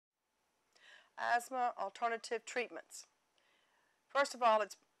asthma alternative treatments. First of all,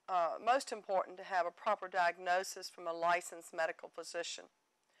 it's most important to have a proper diagnosis from a licensed medical physician,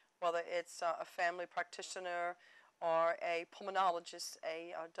 whether it's a family practitioner or a pulmonologist,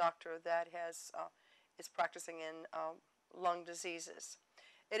 a doctor that is practicing in lung diseases.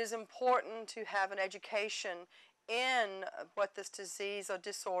 It is important to have an education in what this disease or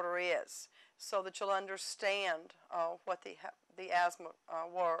disorder is, so that you'll understand what the asthma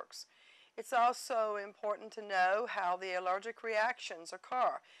works. It's also important to know how the allergic reactions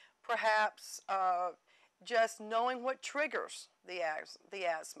occur. Perhaps just knowing what triggers the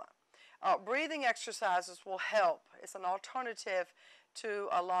asthma. Breathing exercises will help. It's an alternative to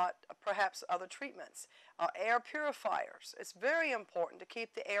a lot, perhaps other treatments. Air purifiers. It's very important to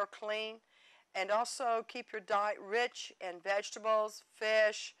keep the air clean and also keep your diet rich in vegetables,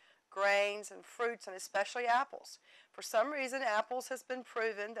 fish, grains, and fruits, and especially apples. For some reason, apples has been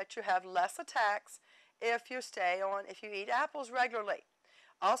proven that you have less attacks if you eat apples regularly.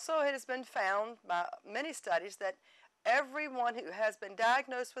 Also, it has been found by many studies that everyone who has been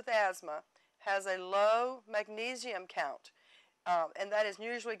diagnosed with asthma has a low magnesium count, and that is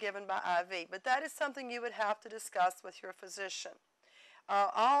usually given by IV. But that is something you would have to discuss with your physician.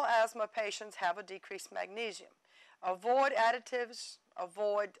 All asthma patients have a decreased magnesium. Avoid additives,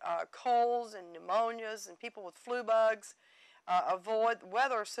 avoid colds and pneumonias and people with flu bugs. Avoid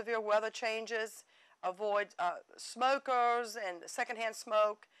severe weather changes. Avoid smokers and secondhand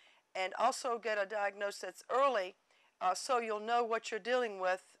smoke. And also get a diagnosis that's early so you'll know what you're dealing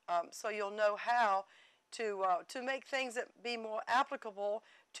with, so you'll know how to make things that be more applicable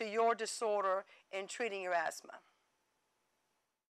to your disorder in treating your asthma.